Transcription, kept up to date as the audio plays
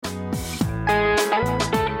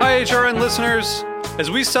HRN listeners.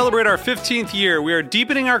 As we celebrate our 15th year, we are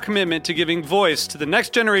deepening our commitment to giving voice to the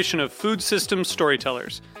next generation of food systems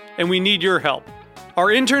storytellers, and we need your help. Our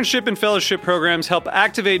internship and fellowship programs help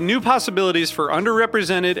activate new possibilities for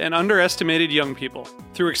underrepresented and underestimated young people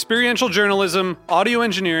through experiential journalism, audio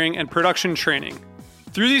engineering, and production training.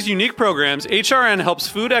 Through these unique programs, HRN helps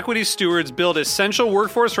food equity stewards build essential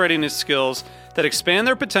workforce readiness skills that expand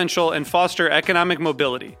their potential and foster economic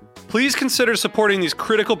mobility. Please consider supporting these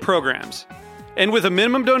critical programs. And with a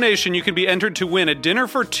minimum donation, you can be entered to win a dinner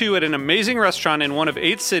for two at an amazing restaurant in one of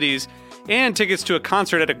 8 cities and tickets to a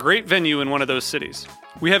concert at a great venue in one of those cities.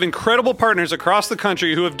 We have incredible partners across the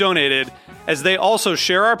country who have donated, as they also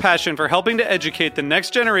share our passion for helping to educate the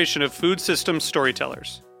next generation of food systems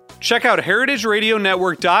storytellers. Check out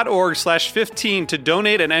heritageradionetwork.org/15 to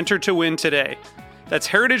donate and enter to win today. That's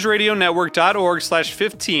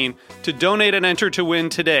heritageradionetwork.org/15 to donate and enter to win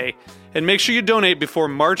today. And make sure you donate before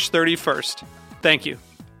March 31st. Thank you.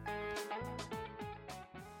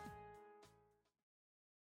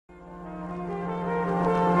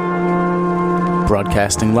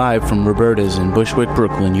 Broadcasting live from Roberta's in Bushwick,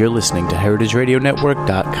 Brooklyn, you're listening to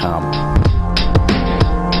heritageradionetwork.com.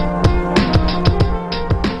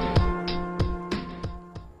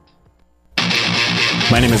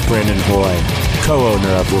 My name is Brandon Hoy,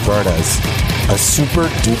 co-owner of Roberta's, a super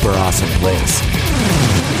duper awesome place.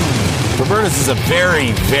 Roberta's is a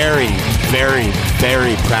very, very, very,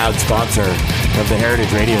 very proud sponsor of the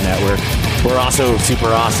Heritage Radio Network. We're also super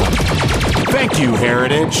awesome. Thank you,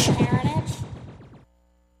 Heritage.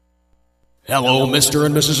 Hello, Mr.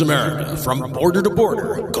 and Mrs. America, from border to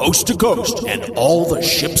border, coast to coast, and all the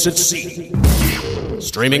ships at sea.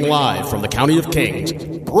 Streaming live from the County of Kings,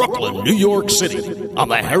 Brooklyn, New York City, on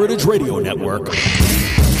the Heritage Radio Network.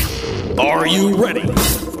 Are you ready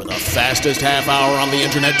for the fastest half hour on the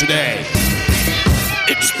internet today?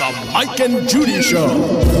 It's the Mike and Judy Show,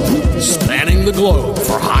 spanning the globe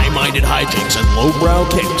for high-minded hijinks and lowbrow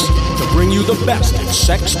kicks to bring you the best in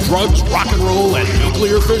sex, drugs, rock and roll, and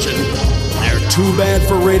nuclear fission. They're too bad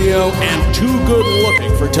for radio and too good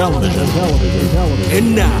looking for television.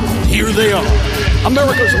 And now, here they are,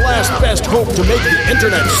 America's last best hope to make the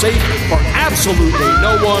internet safe for absolutely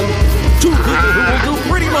no one. 2 people who will do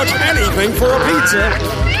pretty much anything for a pizza.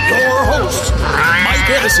 Your hosts, Mike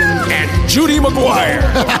Edison and Judy McGuire.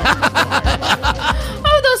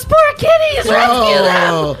 Oh, those poor kitties! Rescue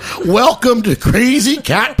them! Welcome to Crazy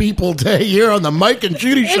Cat People Day here on the Mike and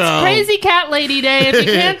Judy Show. It's Crazy Cat Lady Day. If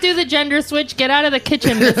you can't do the gender switch, get out of the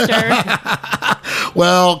kitchen, mister.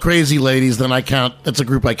 Well, crazy ladies, then I count. That's a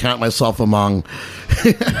group I count myself among.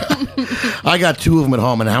 I got 2 of them at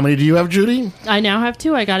home. And how many do you have, Judy? I now have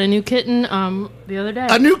 2. I got a new kitten the other day.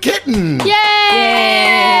 A new kitten!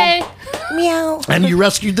 Yay! Meow. And you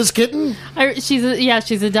rescued this kitten?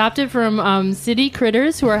 She's adopted from City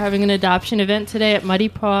Critters, who are having an adoption event today at Muddy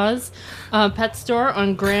Paws Pet Store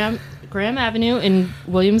on Graham Avenue in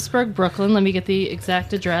Williamsburg, Brooklyn. Let me get the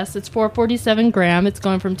exact address. It's 447 Graham. It's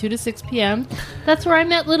going from 2 to 6 p.m. That's where I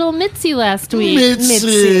met little Mitzi last week.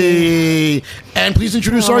 Mitzi. And please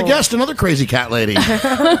introduce our guest, another crazy cat lady.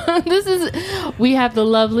 We have the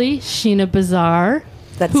lovely Sheena Bazaar.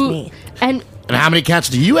 That's me. And how many cats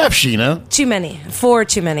do you have, Sheena? Too many. 4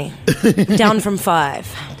 too many. Down from 5.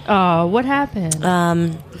 Oh, what happened?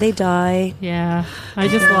 They die. Yeah, I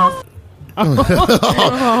just lost.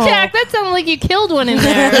 Jack, that sounded like you killed one in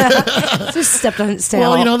there. Just stepped on its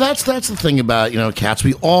tail. Well, that's the thing about cats.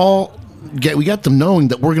 We get them knowing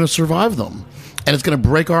that we're going to survive them, and it's going to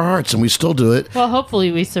break our hearts, and we still do it. Well,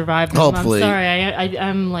 hopefully we survive them. Hopefully. I'm sorry,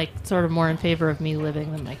 I'm like sort of more in favor of me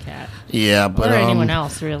living than my cat. Yeah, but or anyone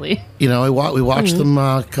else really. We watch them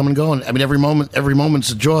come and go, and I mean every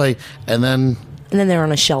moment's a joy, and then they're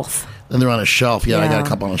on a shelf. Then they're on a shelf. Yeah, I got a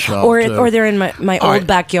couple on a shelf. Or they're in my old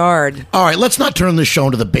backyard. All right, let's not turn this show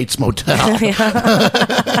into the Bates Motel.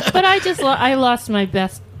 But I lost my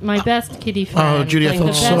best kitty friend. Oh, Judy, I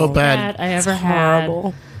felt so bad. Cat I ever had.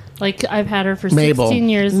 Horrible. Like, I've had her for Mabel. 16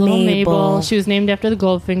 years. Little Mabel. She was named after the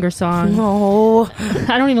Goldfinger song. No.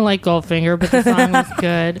 I don't even like Goldfinger, but the song was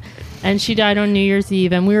good. And she died on New Year's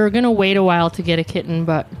Eve, and we were going to wait a while to get a kitten,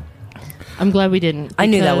 but I'm glad we didn't. I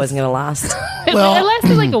knew that wasn't going to last. It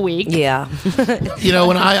lasted like a week. Yeah.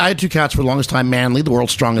 When I had 2 cats for the longest time, Manly, the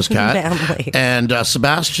world's strongest cat. Manly. And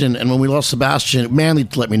Sebastian. And when we lost Sebastian, Manly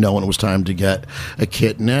let me know when it was time to get a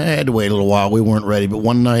kitten. I had to wait a little while. We weren't ready. But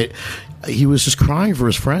one night, he was just crying for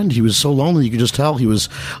his friend. He was so lonely. You could just tell he was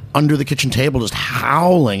under the kitchen table just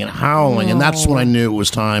howling and howling. And that's when I knew it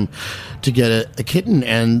was time to get a kitten.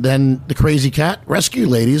 And then the crazy cat rescue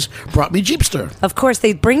ladies brought me Jeepster. Of course,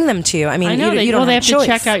 they bring them to you. I mean, I know you don't they have have choice. to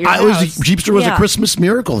check out your I house. Jeepster was Yeah. a Christmas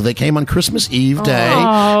miracle. They came on Christmas Eve day.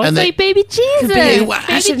 Oh, and it's like baby Jesus. Baby-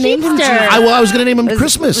 I should name him Jeepster. I was going to name him Was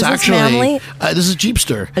Christmas, this actually. Manly? This is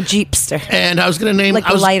Jeepster. A Jeepster. And I was going to name Like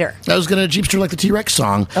the lighter. I was going to Jeepster like the T-Rex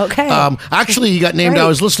song. Okay. Actually, he got named. Right. I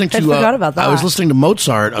was listening to. I forgot about that. I was listening to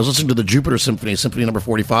Mozart. I was listening to the Jupiter Symphony number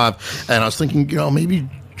 45, and I was thinking, maybe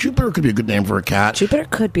Jupiter could be a good name for a cat. Jupiter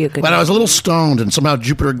could be a good But name. I was a little stoned, and somehow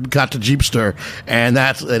Jupiter got to Jeepster, and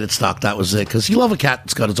it stuck. That was it. Because you love a cat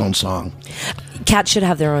that's got its own song. Cats should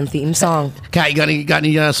have their own theme song. Cat, you got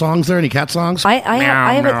any songs there? Any cat songs? I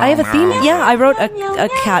have a theme. Yeah, I wrote a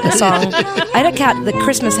cat song. I had a cat, the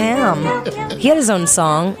Christmas Ham. He had his own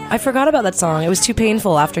song. I forgot about that song. It was too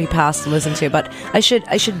painful after he passed to listen to. But I should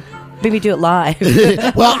maybe do it live.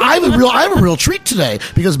 Well, I have a real treat today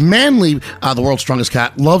because Manly, the world's strongest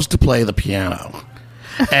cat, loves to play the piano.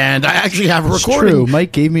 And I actually have a It's recording. true.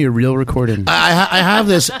 Mike gave me a real recording. I have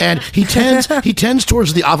this, and he tends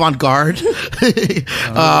towards the avant-garde.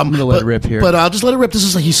 I'm gonna let it rip here. But I'll just let it rip.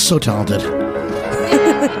 He's so talented.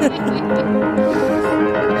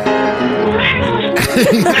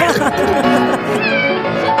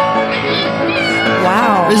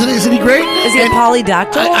 Wow. Isn't he great? Is he a And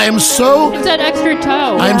polydactyl? I am so. It's that extra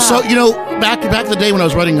toe. I'm so, back in the day when I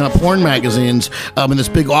was writing porn magazines, in this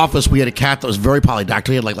big office, we had a cat that was very polydactyl.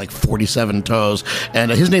 He had like 47 toes,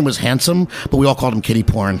 and his name was Handsome, but we all called him Kitty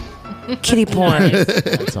Porn. Kitty porn.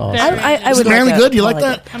 That's awesome. I would Manly like good? You like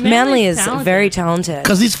that? Manly is talented. very talented.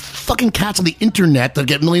 Because these fucking cats on the internet that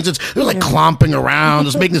get millions, they're like clomping around,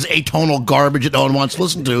 just making this atonal garbage that no one wants to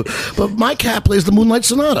listen to. But my cat plays the Moonlight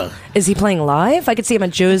Sonata. Is he playing live? I could see him at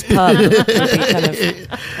Joe's Pub.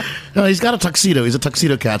 No, he's got a tuxedo. He's a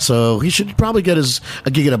tuxedo cat, so he should probably get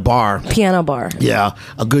a gig at a bar. Piano bar. Yeah,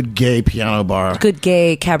 a good gay piano bar. Good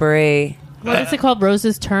gay cabaret. What is it called?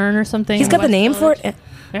 Rose's Turn or something? He's in got the West name for Village? it.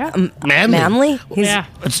 Yeah. Manly? He's Yeah.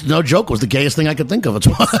 It's no joke. It was the gayest thing I could think of.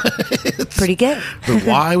 pretty gay. But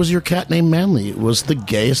why was your cat named Manly? It was the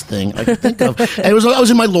gayest thing I could think of. And I was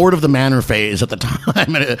in my Lord of the Manor phase at the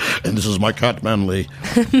time, and this is my cat Manly.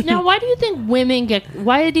 Now, why do you think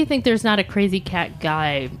why do you think there's not a crazy cat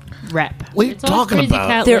guy rep? What are you It's always talking crazy about?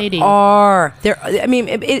 Cat There lady. are. I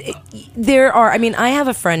mean, there are. I mean, I have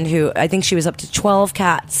a friend who I think she was up to 12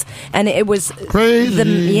 cats, and it was Crazy.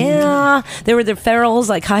 There were the ferals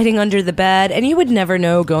like hiding under the bed, and you would never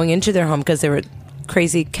know going into their home because there were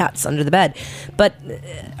crazy cats under the bed. But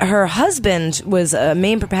her husband was a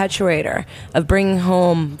main perpetuator of bringing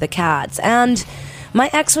home the cats, and my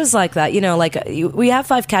ex was like that, like we have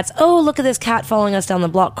 5 cats. Oh, look at this cat following us down the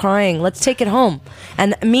block crying. Let's take it home.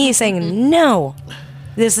 And me saying, no,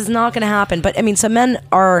 this is not going to happen. But I mean, some men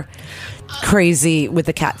are crazy with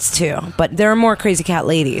the cats too, but there are more crazy cat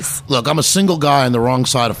ladies. Look, I'm a single guy on the wrong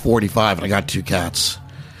side of 45, and I got 2 cats.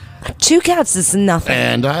 2 cats is nothing.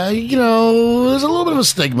 And there's a little bit of a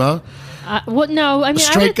stigma. No, I mean, A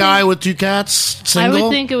straight guy with 2 cats, I single.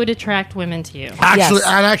 would think it would attract women to you.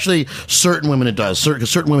 Actually, certain women it does.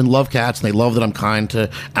 Certain women love cats, and they love that I'm kind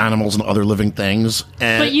to animals and other living things.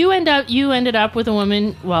 And But you ended up with a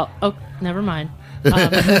woman. Well, never mind. There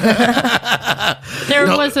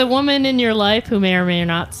was a woman in your life who may or may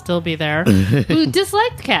not still be there who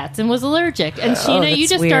disliked cats and was allergic. And Sheena, you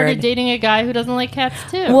that's just started weird. dating a guy who doesn't like cats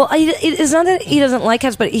too. Well, it's not that he doesn't like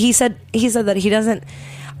cats, but he said that he doesn't.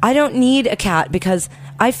 I don't need a cat because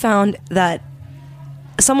I found that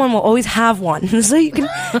someone will always have one, so you can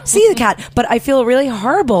see the cat. But I feel really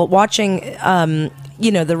horrible watching.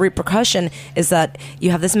 The repercussion is that you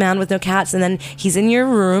have this man with no cats, and then he's in your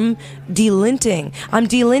room delinting. I'm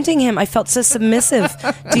delinting him. I felt so submissive,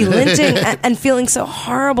 delinting and feeling so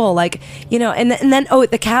horrible, and then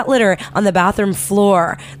the cat litter on the bathroom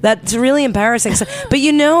floor. That's really embarrassing. So, but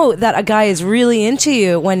you know that a guy is really into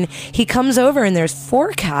you when he comes over and there's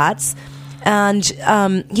 4 cats, and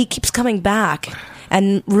he keeps coming back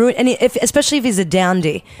and especially if he's a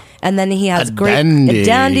dandy. And then he has a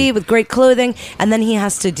dandy with great clothing, and then he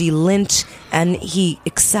has to delint, and he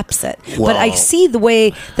accepts it. Whoa. But I see the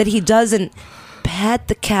way that he doesn't pet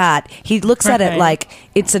the cat. He looks at it like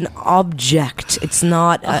it's an object. It's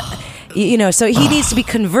not, so he needs to be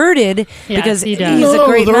converted because he does. he's a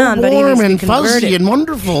great they're man, but he warm needs to be and converted. fuzzy and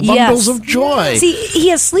wonderful, bundles of joy. See, he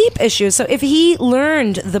has sleep issues, so if he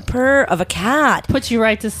learned the purr of a cat, puts you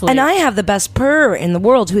right to sleep. and I have the best purr in the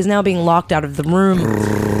world, who is now being locked out of the room.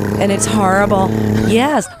 And it's horrible.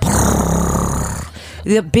 Yes.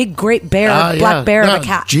 the big great bear, black bear of a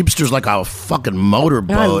cat. Jeepster's like a fucking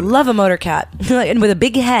motorboat. I love a motor cat, and with a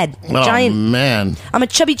big head, giant. Man, I'm a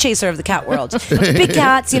chubby chaser of the cat world. Big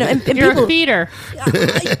cats, and You're people, a feeder.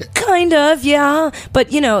 kind of, yeah. But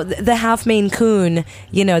the half Maine Coon,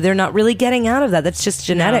 they're not really getting out of that. That's just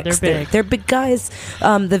genetics. they're big. They're big guys.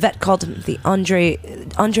 The vet called him the Andre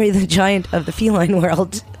the Giant of the feline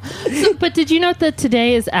world. But did you note that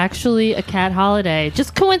today is actually a cat holiday?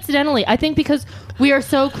 Just coincidentally, I think because we are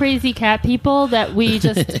so crazy cat people that we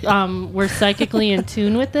just we're psychically in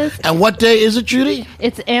tune with this. And what day is it, Judy?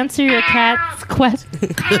 It's Answer Your Cat's Question.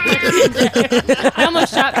 I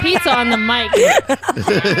almost shot pizza on the mic.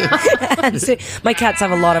 And so my cats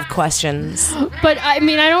have a lot of questions. But I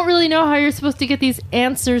mean, I don't really know how you're supposed to get these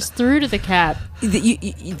answers through to the cat.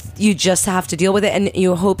 You just have to deal with it, and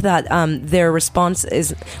you hope that their response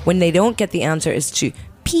is, when they don't get the answer, is to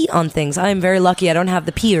pee on things. I am very lucky. I don't have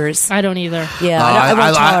the peers. I don't either. Yeah, I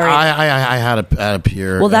won't tolerate. I had a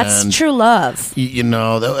peer. Well, that's true love.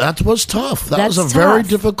 That was tough. That That's was a very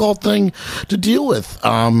tough. difficult thing to deal with.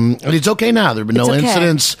 And it's okay now. There have been no It's okay.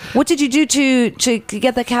 incidents. What did you do to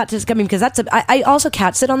get the cat to come in? Because I also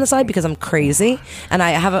cat sit on the side because I'm crazy and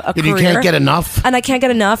I have a career. You can't get enough. And I can't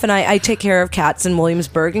get enough, and I take care of cats in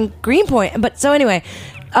Williamsburg and Greenpoint. But so anyway,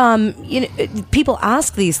 people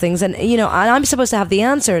ask these things, and I'm supposed to have the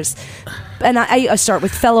answers. And I start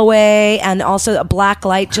with Fellaway and also a black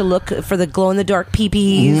light to look for the glow-in-the-dark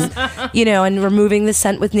peepees, and removing the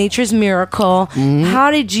scent with Nature's Miracle. How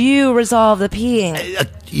did you resolve the peeing?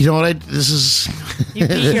 You know what? This is. You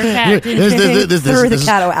beat your cat. Threw the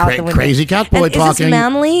cat out the window. Crazy cat boy And talking. Is this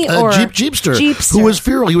Manly or Jeepster, Jeepster, who was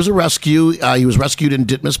feral? He was a rescue. He was rescued in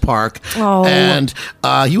Ditmas Park, and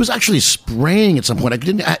he was actually spraying at some point. I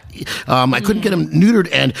couldn't get him neutered,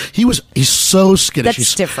 and he's so skittish.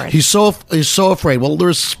 That's different. He's so afraid. Well, there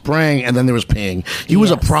was spraying, and then there was peeing. He was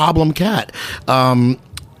a problem cat.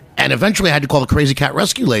 And eventually I had to call the Crazy Cat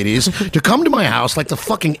Rescue ladies to come to my house like the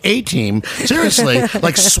fucking A-team. Seriously,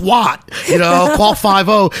 like SWAT, call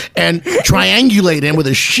 50 and triangulate him with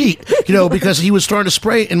a sheet, because he was starting to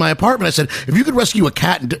spray in my apartment. I said, if you could rescue a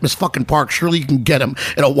cat in Ditmas fucking Park, surely you can get him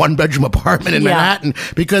in a 1-bedroom apartment in Manhattan,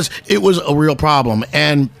 because it was a real problem.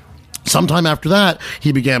 And sometime after that,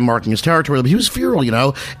 he began marking his territory. He was feral,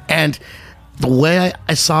 and the way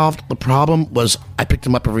I solved the problem was I picked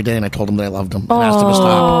him up every day and I told him that I loved him and asked him to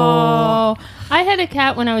stop. Oh, I had a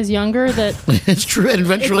cat when I was younger that... It's true. And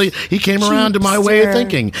eventually he came around to my way of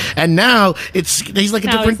thinking. And now he's like a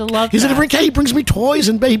Now different... he's a different cat. He brings me toys,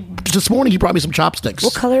 and this morning he brought me some chopsticks.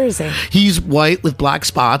 What color is he? He's white with black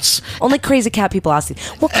spots. Only crazy cat people ask you,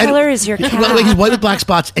 what color is your cat? Well, he's white with black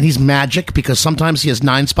spots, and he's magic because sometimes he has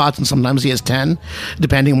 9 spots and sometimes he has 10,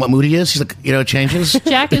 depending on what mood he is. He's like, it changes.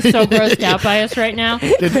 Jack is so grossed out by us right now.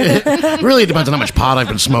 It really depends on how much pot I've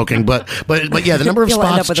been smoking, but yeah, the number of You'll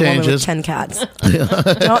end up spots with a woman with changes. 10 cats.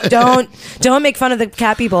 don't make fun of the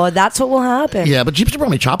cat people. That's what will happen. Yeah, but Jeepster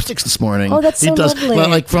brought me chopsticks this morning. Oh, that's so he does, lovely. well,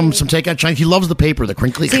 like from some takeout China. He loves the paper, the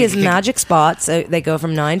crinkly. See, his magic spots, they go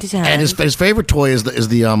from 9 to 10. And his favorite toy is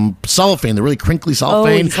the cellophane, the really crinkly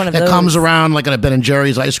cellophane he's one of that those. comes around like in a Ben and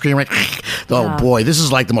Jerry's ice cream. Right? Oh boy, this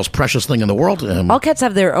is like the most precious thing in the world to him. All cats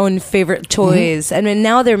have their own favorite toys, and then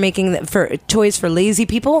now they're making toys for lazy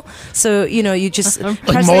people. So you just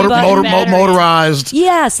press the button. Motorized.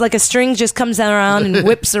 Yes, like a string just comes around and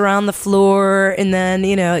whips around the floor, and then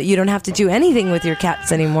you don't have to do anything with your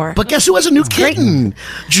cats anymore. But guess who has a new kitten?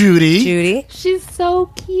 Judy. She's so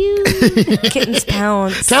cute. Kittens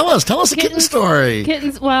pounce. Tell us a kitten story.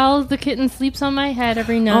 Well, the kitten sleeps on my head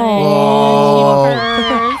every night. Oh.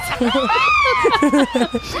 She purrs.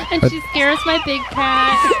 And she scares my big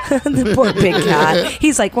cat. The poor big cat.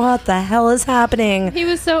 He's like, what the hell is happening? He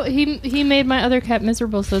was he made my other cat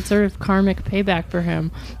miserable, so it's sort of karmic payback for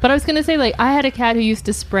him. But I was going to say, I had a cat who used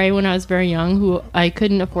to spray when I was very young, who I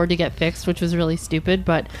couldn't afford to get fixed, which was really stupid,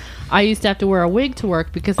 but I used to have to wear a wig to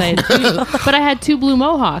work because I had 2 blue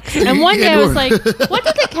mohawks. And one day I was like, what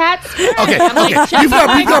did the cat spray? Okay. Check You've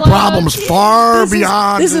my got clothes. problems far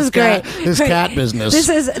beyond this is great. This cat business.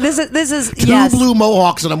 This is 2 yes. blue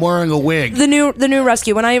mohawks and I'm wearing a wig. The new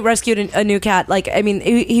rescue. When I rescued a new cat,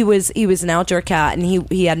 he was an outdoor cat, and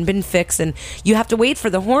he hadn't been fixed, and you have to wait for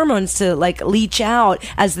the hormones to leach out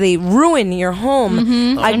as they ruin your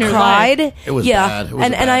home. I cried. It was yeah, bad. It was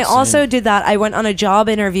and I scene. also did that. I went on a job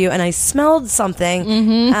interview and I smelled something,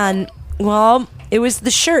 and it was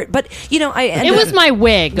the shirt. But It was my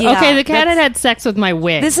wig. Yeah, okay, the cat had sex with my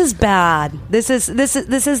wig. This is bad. This is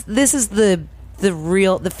the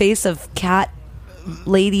face of cat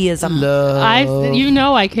ladyism.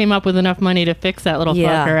 I came up with enough money to fix that little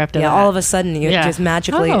fucker after that. All of a sudden, you just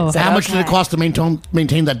magically. Oh. How much did it cost to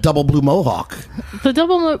maintain that double blue mohawk?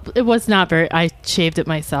 It was not very. I shaved it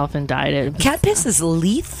myself and dyed it. Cat piss is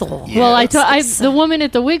lethal. Well, the woman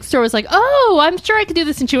at the wig store was like, "Oh, I'm sure I could do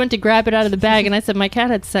this," and she went to grab it out of the bag, and I said, "My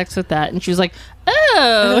cat had sex with that," and she was like,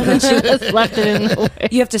 "Oh," and she just left it in the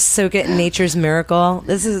wig. You have to soak it in nature's miracle.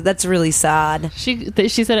 That's really sad. She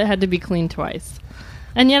said it had to be cleaned twice,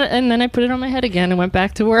 and then I put it on my head again and went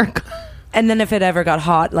back to work. And then if it ever got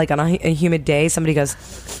hot, like on a humid day, somebody goes,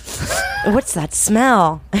 "What's that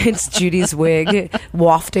smell?" It's Judy's wig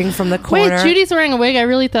wafting from the corner. Wait, Judy's wearing a wig? I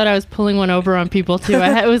really thought I was pulling one over on people too.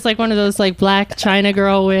 It was like one of those like black China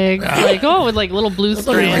girl wigs, with like little blue Like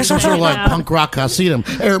strands. some sort of like punk rock Hasidim.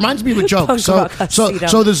 It reminds me of a joke. Punk rock Hasidim.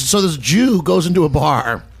 So this Jew goes into a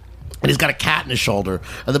bar. And he's got a cat in his shoulder.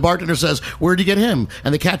 And the bartender says, "Where'd you get him?"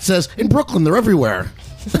 And the cat says, "In Brooklyn, they're everywhere."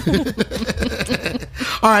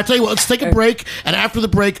 All right, I tell you what, let's take a break. And after the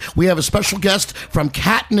break, we have a special guest from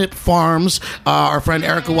Catnip Farms, our friend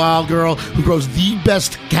Erica Wildgirl, who grows the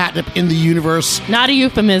best catnip in the universe. Not a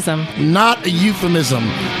euphemism. Not a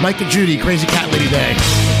euphemism. Mike and Judy, Crazy Cat Lady Day.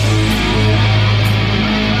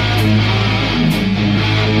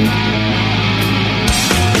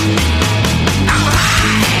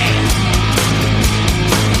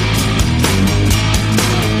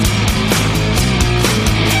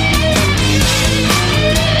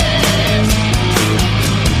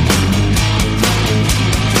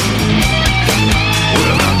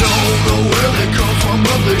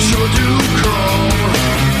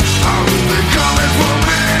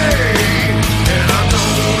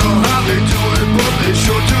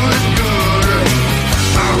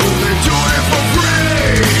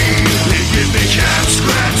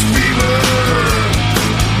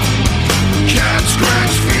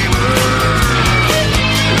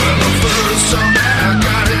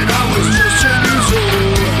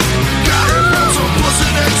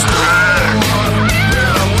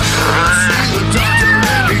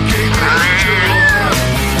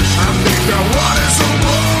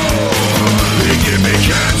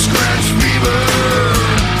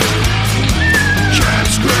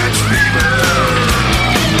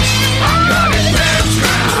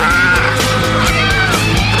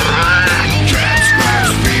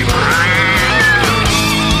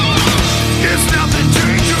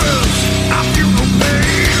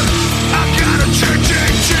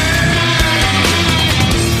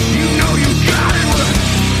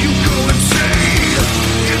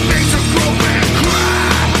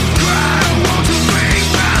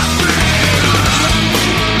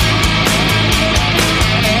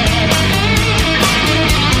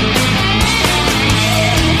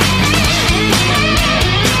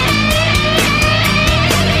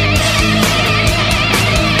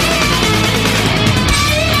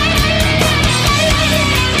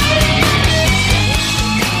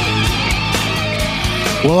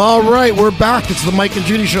 Well, all right, we're back. It's the Mike and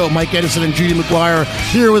Judy Show. Mike Edison and Judy McGuire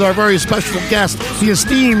here with our very special guest, the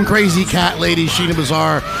esteemed Crazy Cat Lady, Sheena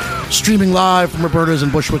Bazaar, streaming live from Roberta's in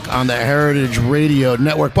Bushwick on the Heritage Radio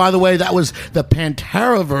Network. By the way, that was the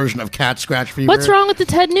Pantera version of Cat Scratch Fever. What's wrong with the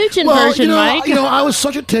Ted Nugent version, Mike? I was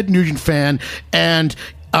such a Ted Nugent fan, and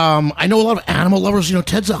I know a lot of animal lovers.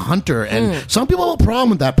 Ted's a hunter, and some people have a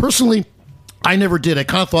problem with that. Personally, I never did. I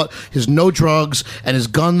kind of thought his no drugs and his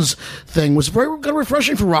guns thing was very kind of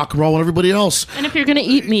refreshing for rock and roll and everybody else. And if you're going to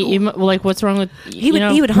eat meat, like what's wrong with he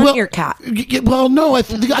would hunt your cat? Well, no, I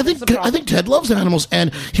think Ted loves animals,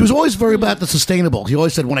 and he was always very about the sustainable. He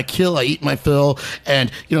always said, "When I kill, I eat my fill."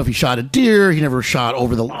 And if he shot a deer, he never shot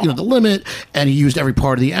over the the limit, and he used every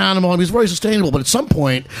part of the animal. And he was very sustainable. But at some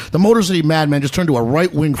point, the Motor City Madman just turned to a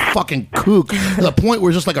right wing fucking kook to the point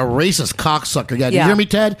where he's just like a racist cocksucker. Yeah, you hear me,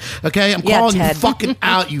 Ted? Okay, I'm calling you fucking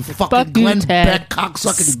out, you fucking Glenn Beck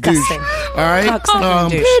cocksucking douche. All right, cocksucking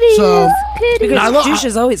douche. Because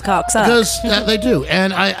douches always cocks up. Because they do,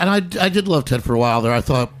 and I did love Ted for a while there. I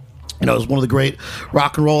thought it was one of the great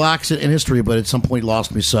rock and roll acts in history, but at some point he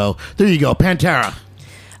lost me. So there you go, Pantera.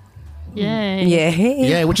 Yay.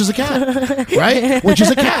 Yeah, which is a cat, right? Which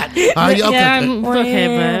is a cat.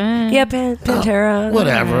 Pantera.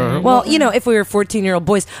 Whatever. Well, if we were 14-year-old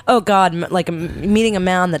boys, oh God, like meeting a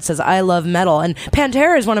man that says, "I love metal." And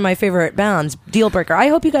Pantera is one of my favorite bands, Deal Breaker. I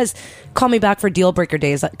hope you guys call me back for Deal Breaker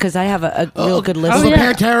days, because I have a real good list. So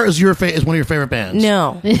Pantera is is one of your favorite bands?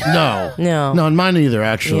 No, mine either,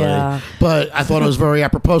 actually. Yeah. But I thought it was very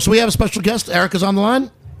apropos. So we have a special guest. Erica's on the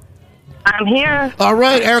line. I'm here. All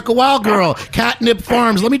right, Erica Wild Girl, Catnip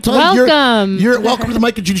Farms. Let me tell you, Welcome. you're welcome to the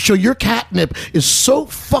Mike and Judy Show. Your catnip is so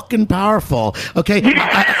fucking powerful. Okay,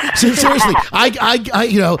 seriously,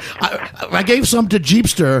 I gave some to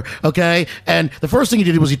Jeepster. Okay, and the first thing he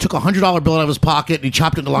did was he took $100 bill out of his pocket and he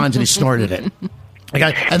chopped it into lines and he snorted it.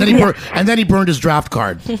 Okay, and then he burned his draft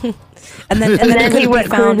card. And then he went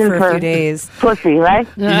found for a few days. Pussy, right?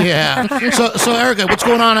 Yeah. So Erica, what's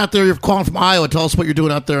going on out there? You're calling from Iowa. Tell us what you're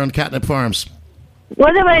doing out there on Catnip Farms.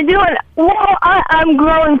 What am I doing? Well, I'm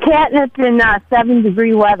growing catnip in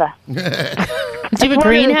 7-degree weather. Do you have a One of the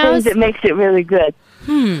greenhouse? things that makes it really good.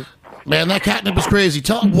 Man, that catnip is crazy.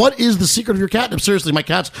 Tell what is the secret of your catnip? Seriously, my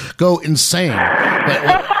cats go insane.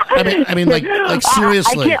 I mean, like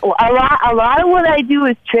seriously. I can't, a lot of what I do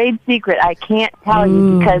is trade secret. I can't tell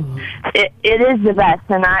you because it is the best,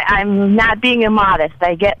 and I'm not being immodest.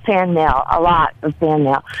 I get fan mail, a lot of fan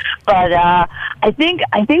mail, but I think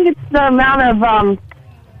it's the amount of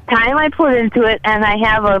time I put into it, and I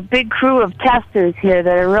have a big crew of testers here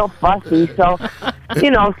that are real fussy. So,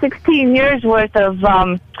 16 years worth of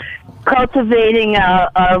cultivating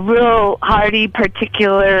a real hardy,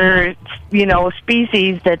 particular,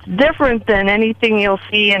 species that's different than anything you'll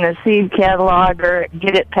see in a seed catalog or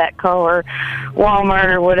get it Petco or Walmart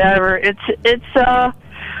or whatever. It's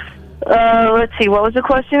let's see, what was the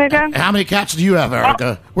question again? How many cats do you have,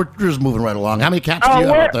 Erica? We're just moving right along. How many cats do you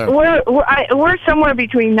have out there? We're somewhere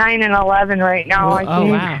between 9 and 11 right now. I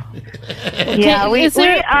think. Wow. Yeah, we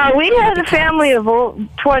had a family of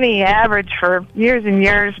 20 average for years and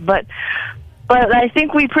years, but I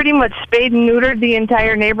think we pretty much spayed and neutered the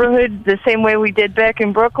entire neighborhood the same way we did back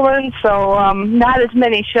in Brooklyn. So not as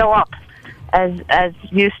many show up as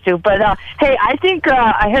used to. But hey, I think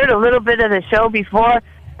I heard a little bit of the show before.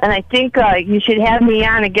 And I think you should have me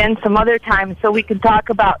on again some other time so we can talk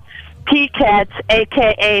about PCATs,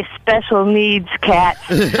 a.k.a. special needs cats,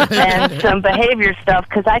 and some behavior stuff,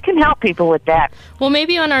 because I can help people with that. Well,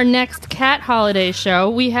 maybe on our next cat holiday show,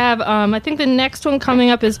 we have, I think the next one coming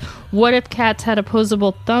up is What If Cats Had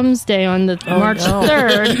Opposable Thumbs Day on the March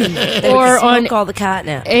 3rd, or on all the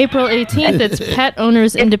catnip. April 18th, it's Pet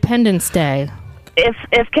Owners Independence Day. If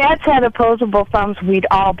cats had opposable thumbs, we'd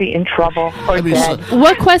all be in trouble or dead.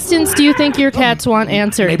 What questions do you think your cats want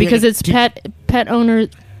answered? Because it's pet owner.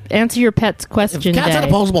 Answer your pet's question. If cats had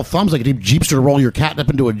opposable thumbs, I could Jeepster to roll your catnip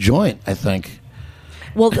into a joint, I think.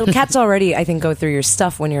 Well, the cats already, I think, go through your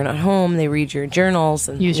stuff when you're not home. They read your journals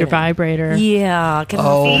and use your vibrator. Yeah.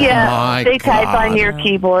 They type on your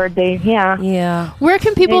keyboard. Yeah. Where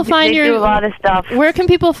can people find they do a lot of stuff. Where can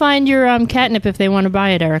people find your catnip if they want to buy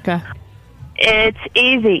it, Erica? It's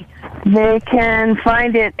easy. They can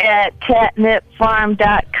find it at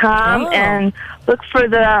catnipfarm.com and look for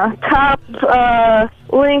the top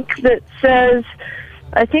link that says,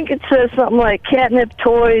 I think it says something like catnip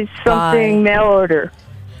toys, something mail order.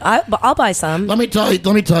 I'll buy some. Let me tell you,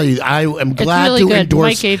 I am glad really to good. endorse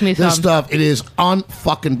Mike gave me this some. stuff. It is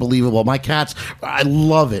unfucking believable. My cats, I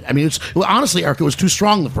love it. I mean, honestly, Erica, it was too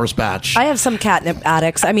strong the first batch. I have some catnip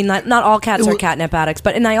addicts. I mean, not all cats are catnip addicts,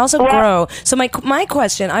 and I also grow. So my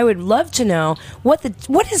question, I would love to know what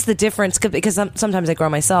is the difference, because sometimes I grow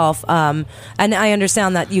myself, and I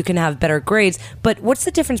understand that you can have better grades, but what's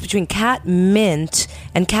the difference between cat mint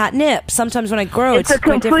and catnip? Sometimes when I grow, it's a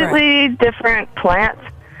quite completely different plant.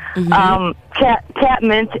 Mm-hmm. Cat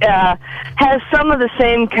mint has some of the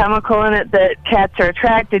same chemical in it that cats are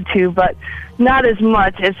attracted to, but not as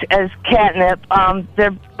much as catnip.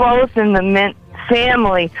 They're both in the mint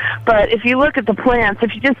family, but if you look at the plants,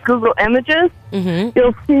 if you just Google images,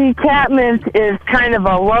 you'll see cat mint is kind of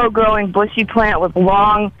a low-growing bushy plant with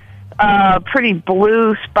long, pretty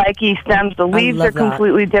blue, spiky stems. The leaves are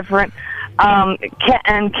completely different.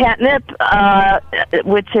 And catnip,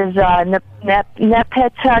 which is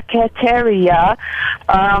Nepetacateria,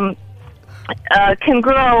 can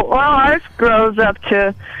grow. Well, ours grows up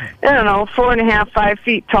to 4.5, 5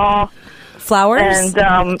 feet tall. Flowers?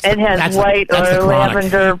 And it has white or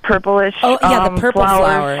lavender, purplish the purple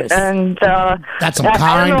flowers. And that's some I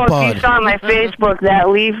kind don't know bud. if you saw on my Facebook that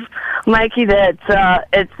leaf, Mikey, that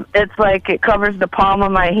it's like it covers the palm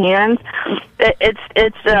of my hand. It's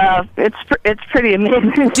pretty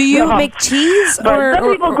amazing. Do you make teas?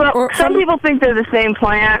 Some people think they're the same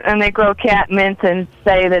plant, and they grow cat mint and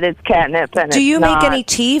say that it's catnip. And do you it's make not. any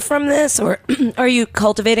tea from this, or are you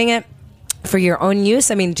cultivating it for your own use?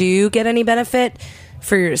 I mean, do you get any benefit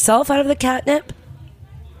for yourself out of the catnip?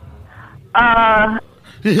 I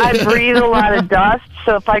breathe a lot of dust,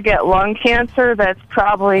 so if I get lung cancer, that's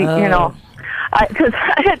probably because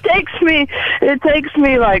it takes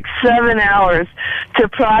me like 7 hours to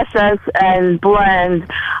process and blend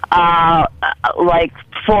like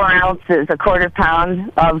 4 ounces, a quarter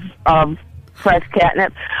pound of fresh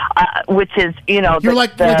catnip, which is, You're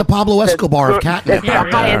like the Pablo Escobar of catnip. The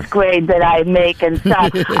highest grade that I make and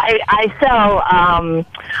stuff. I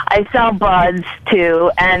sell buds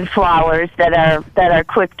too and flowers that are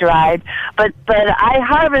quick dried, but I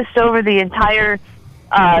harvest over the entire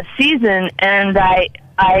season, and I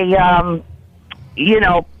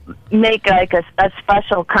make like a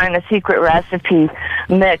special kind of secret recipe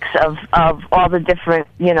mix of all the different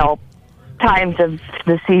times of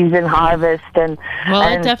the season, harvest, and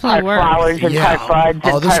it definitely works. Flowers and part buds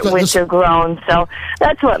and part winter grown. So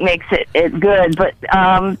that's what makes it good. But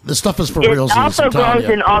the stuff is for real. It also grows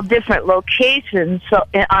in all different locations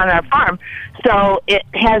on our farm. So it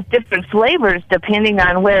has different flavors depending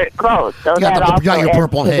on where it grows. So you got your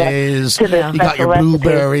purple haze. You got your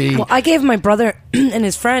blueberry. Well, I gave my brother and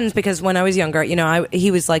his friends, because when I was younger,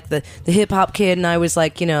 he was like the hip hop kid, and I was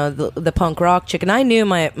like the punk rock chick, and I knew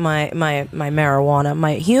my marijuana,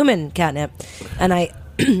 my human catnip, and I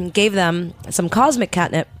gave them some cosmic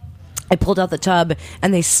catnip. I pulled out the tub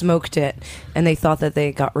and they smoked it, and they thought that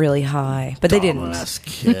they got really high, but they didn't.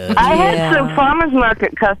 I had some farmers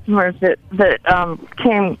market customers that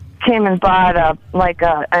came and bought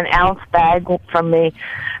an ounce bag from me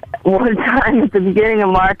one time at the beginning of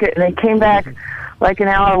market, and they came back like an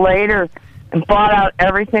hour later and bought out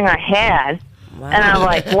everything I had. Wow. And I'm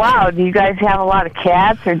like, wow, do you guys have a lot of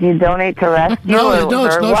cats, or do you donate to rescue? No, it's no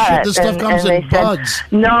shit. This stuff comes in buds.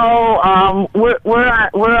 No, we're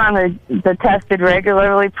on the tested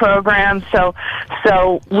regularly program, so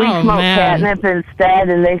we smoke catnip instead,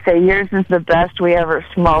 and they say yours is the best we ever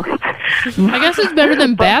smoked. I guess it's better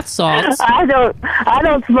than bath salts. I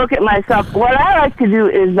don't smoke it myself. What I like to do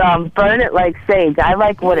is burn it like sage. I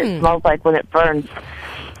like what it smells like when it burns.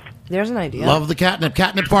 There's an idea. Love the catnip.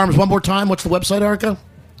 Catnip Farms, one more time. What's the website, Erica?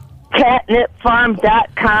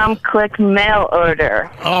 CatnipFarm.com. Click mail order.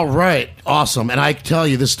 All right. Awesome. And I tell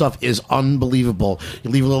you, this stuff is unbelievable. You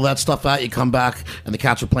leave a little of that stuff out, you come back, and the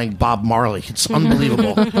cats are playing Bob Marley. It's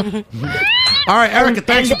unbelievable. All right, Erica,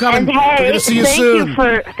 thanks for coming. And hey, we're going to see you soon.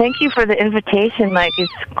 Thank you for the invitation, Mike.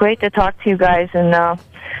 It's great to talk to you guys, and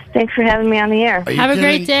thanks for having me on the air. Have a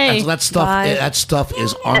great day. That stuff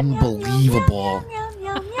is unbelievable.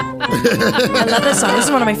 I love this song. This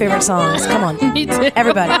is one of my favorite songs. Come on.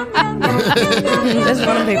 Everybody. This is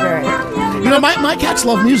one of my favorite. My cats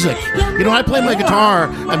love music. I play my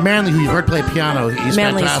guitar, and Manly, who you've heard play piano, he's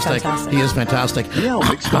fantastic. He is fantastic.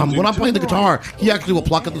 When I'm playing the guitar, he actually will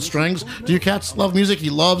pluck at the strings. Do your cats love music? He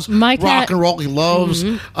loves rock and roll. He loves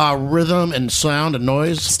rhythm and sound and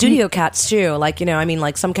noise. Studio cats, too. Like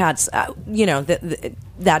some cats,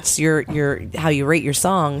 that's your how you rate your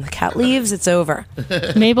song. The cat leaves, it's over.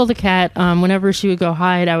 Mabel the cat, whenever she would go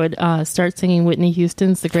hide, I would start singing Whitney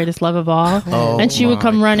Houston's The Greatest Love of All. And she would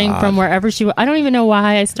come running from wherever she was. I don't even know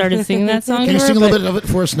why I started singing that song. Can you sing a little bit of it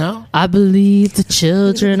for us now? I believe the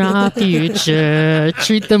children are future.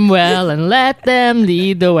 Treat them well and let them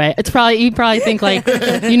lead the way. You probably think like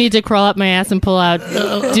you need to crawl up my ass and pull out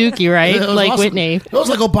Dookie, right? Like awesome. Whitney. That was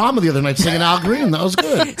like Obama the other night singing Al Green. That was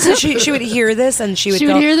good. So she would hear this and she would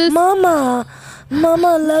hear this? Mama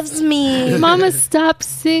loves me. Mama, stop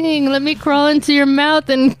singing. Let me crawl into your mouth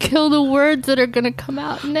and kill the words that are going to come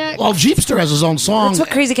out next. Well, Jeepster has his own song. That's what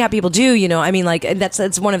crazy cat people do,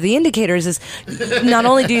 that's one of the indicators is not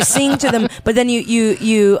only do you sing to them, but then you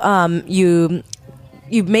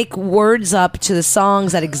make words up to the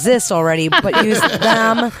songs that exist already, but use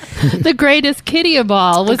them. The greatest kitty of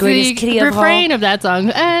all was the refrain of that song.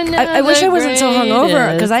 And I wish I wasn't so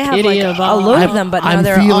hungover, because I have a load of them, but now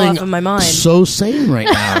they're all off of my mind. So sane right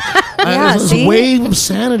now. This wave of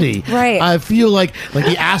sanity. Right. I feel like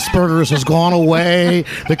the Asperger's has gone away.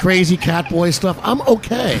 The crazy cat boy stuff. I'm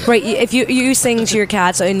okay. Right. If you sing to your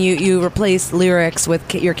cats and you replace lyrics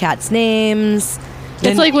with your cat's names.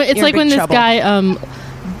 It's like when this guy.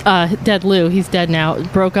 Dead Lou, he's dead now,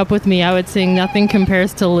 broke up with me. I would sing Nothing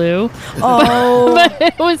Compares to Lou. Oh. But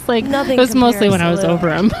it was like, it was mostly when I was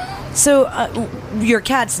over him. So, your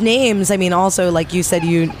cat's names, also, like you said,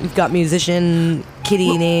 you've got musician,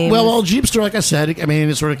 kitty names. Well, Jeepster, like I said,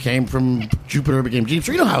 it sort of came from Jupiter, became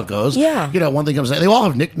Jeepster. You know how it goes. Yeah. One thing comes, they all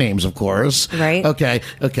have nicknames, of course. Right. Okay,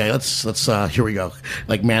 let's here we go.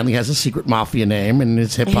 Like, Manly has a secret mafia name, and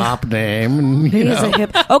his hip-hop name, and,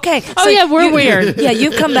 Okay. So we're weird. Yeah,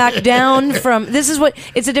 you've come back down from,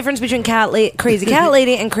 it's a difference between Crazy Cat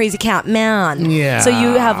Lady and Crazy Cat Man. Yeah. So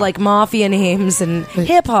you have, mafia names and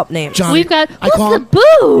hip-hop names. We've got, Who's the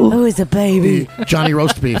boo? Who is a baby? Johnny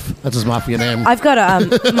Roast Beef. That's his mafia name. I've got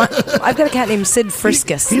I've got a cat named Sid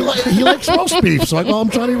Friskus. He likes roast beef, so I call him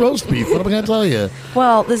Johnny Roast Beef. What am I going to tell you?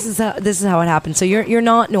 Well, this is how it happened. So you're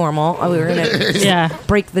not normal. We were gonna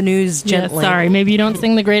break the news gently. Yeah, sorry, maybe you don't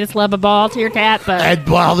sing the greatest love of all to your cat, but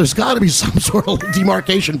Well, there's got to be some sort of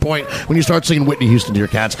demarcation point when you start singing Whitney Houston to your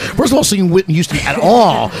cats. First of all, singing Whitney Houston at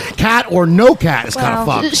all, cat or no cat, is kind of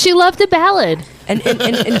fucked. she loved a ballad.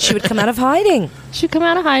 And she would come out of hiding. She'd come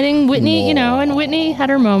out of hiding. Whitney, and Whitney had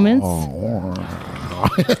her moments.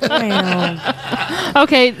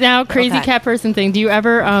 Okay, now crazy cat person thing. Do you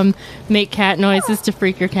ever make cat noises to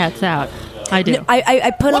freak your cats out? I do. No,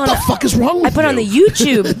 I put What on. the fuck is wrong with I put you? on the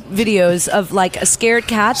YouTube videos of like a scared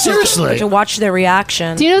cat Seriously? to watch their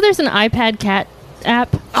reaction. Do you know there's an iPad cat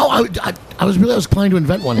app? Oh, I was planning to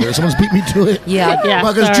invent one here. Someone's beat me to it. Yeah. Yeah,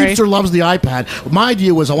 Well, because sorry. Jeepster loves the iPad. My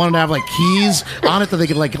idea was I wanted to have like keys on it that they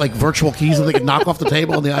could like virtual keys that they could knock off the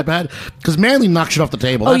table on the iPad. Because Manly knocks shit off the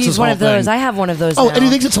table. Oh, That's use his one whole of those. thing. I have one of those. Oh, now. and he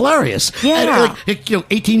thinks it's hilarious. Yeah. And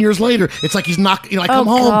 18 years later, it's like he's not. I come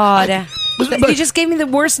home. God. But- You just gave me the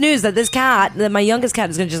worst news that this cat, that my youngest cat,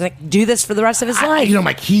 is going to just like do this for the rest of his life.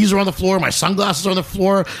 My keys are on the floor. My sunglasses are on the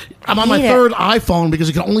floor. I'm on my Hate it. third iPhone because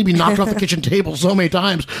it can only be knocked off the kitchen table so many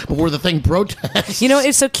times before the thing protests. You know,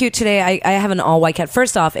 it's so cute today. I have an all-white cat.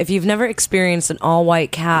 First off, if you've never experienced an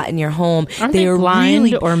all-white cat in your home, Aren't they are blind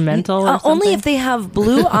really, or mental or only something? if they have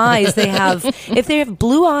blue eyes. If they have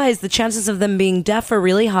blue eyes, the chances of them being deaf are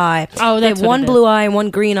really high. Oh, they that's have what one it blue eye and one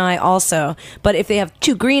green eye also. But if they have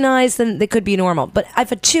two green eyes, then they could be normal. But I've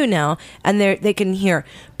had two now, and they can hear.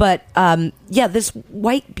 But this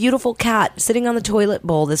white, beautiful cat sitting on the toilet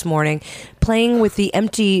bowl this morning, playing with the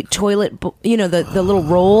empty toilet, the little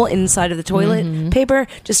roll inside of the toilet paper,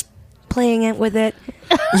 just playing it with it.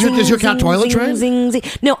 Is your cat toilet trained? Zing, zing.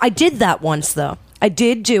 No, I did that once though. I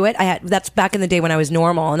did do it. That's back in the day when I was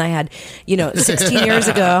normal, and I had 16 years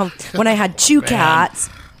ago when I had two cats.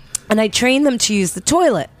 And I trained them to use the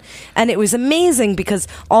toilet. And it was amazing because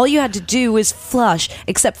all you had to do was flush,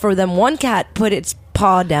 except for them one cat put its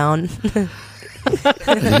paw down.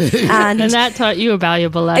 And that taught you a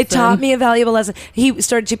valuable lesson. It taught me a valuable lesson. He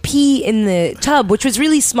started to pee in the tub, which was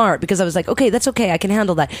really smart because I was like, okay, that's okay. I can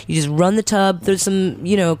handle that. You just run the tub. There's some,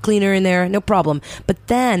 cleaner in there. No problem. But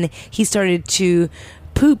then he started to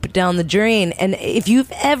poop down the drain, and if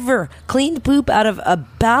you've ever cleaned poop out of a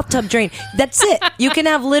bathtub drain, that's it. You can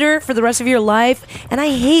have litter for the rest of your life, and I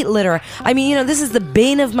hate litter. I mean, this is the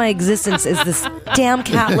bane of my existence, is this damn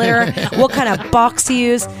cat litter. What kind of box to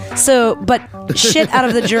use? But shit out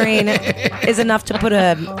of the drain is enough to put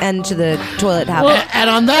an end to the toilet habit. Well, And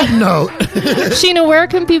on that note, Sheena, where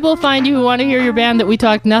can people find you who want to hear your band that we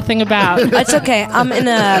talked nothing about? It's okay. I'm in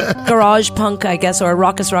a garage punk, I guess, or a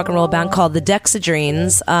raucous rock and roll band called the Dexedreens.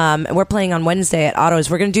 And we're playing on Wednesday at Otto's.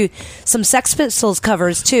 We're going to do some Sex Pistols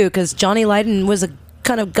covers too, because Johnny Lydon was a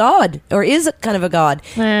kind of god, or is a kind of a god.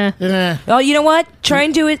 Oh, you know what? Try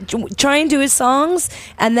and do his songs,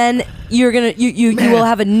 and then you're gonna you will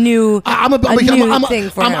have a new thing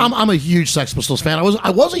for him. I'm a huge Sex Pistols fan. I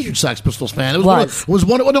was a huge Sex Pistols fan. It Was. was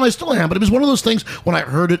one. No, I still am. But it was one of those things. When I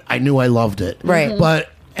heard it, I knew I loved it. Right. But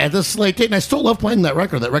at this late date, and I still love playing that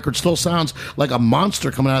record. That record still sounds like a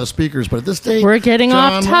monster coming out of the speakers. But at this date, We're getting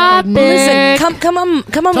off topic. Listen, come on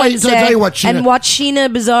Wednesday tell you what, Sheena. and watch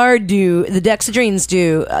Sheena Bizarre do the Dexedreens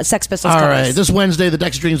do Sex Pistols All covers. right, this Wednesday, the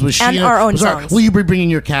Dexedreens with And Sheena. our own Bizarre. songs. Will you be bringing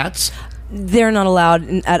your cats? They're not allowed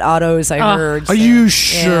at Otto's. I heard. Are you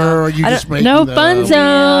sure? Yeah. Are you just making No them? fun zone.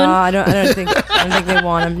 I don't think they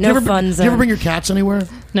want them. No fun Do you zone. ever bring your cats anywhere?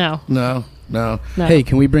 No. No. Hey,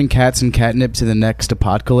 can we bring cats and catnip to the next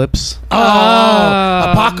apocalypse?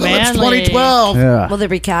 Apocalypse manly. 2012. Yeah. Will there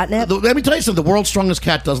be catnip? Let me tell you something. The world's strongest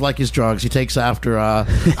cat does like his drugs. He takes after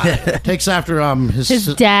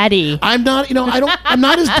His daddy. I'm not. I'm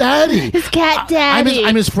not his daddy. His cat daddy.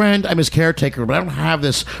 I'm his friend. I'm his caretaker. But I don't have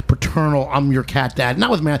this paternal. I'm your cat dad.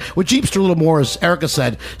 Not with man. With Jeepster a little more, as Erica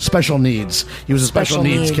said, special needs. He was a special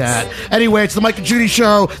needs cat. Anyway, it's the Mike and Judy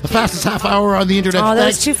Show. The fastest half hour on the internet. Oh, that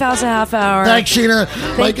was too fast a half hour. Thanks, Sheena.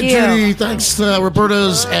 Mike and you. Judy. Thanks,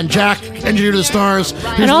 Roberta's and Jack, Engineer to the Stars.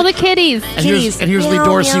 And all the kitties. And here's Lee Meow,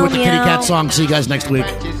 Dorsey meow, with the Kitty meow. Cat song. See you guys next week.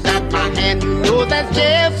 And you know that's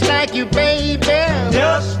just like you, baby.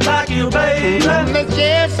 Just like you, baby. That's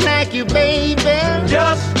just like you, baby.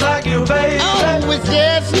 Just like you, baby. Oh, it's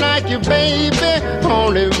just like you, baby.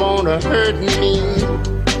 Only wanna hurt me.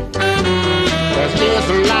 That's just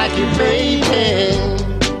like you, baby.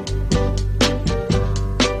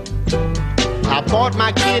 I bought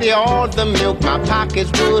my kitty all the milk my pockets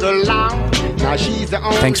would allow. Now she's the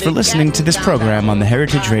only Thanks for listening to this program on the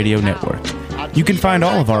Heritage Radio Network. You can find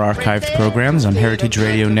all of our archived programs on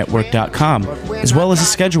heritageradionetwork.com, as well as a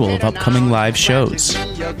schedule of upcoming live shows.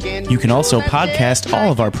 You can also podcast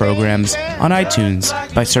all of our programs on iTunes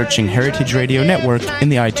by searching Heritage Radio Network in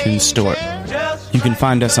the iTunes Store. You can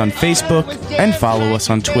find us on Facebook and follow us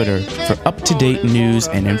on Twitter for up-to-date news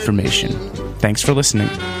and information. Thanks for listening.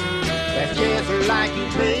 That's just like you,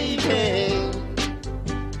 baby.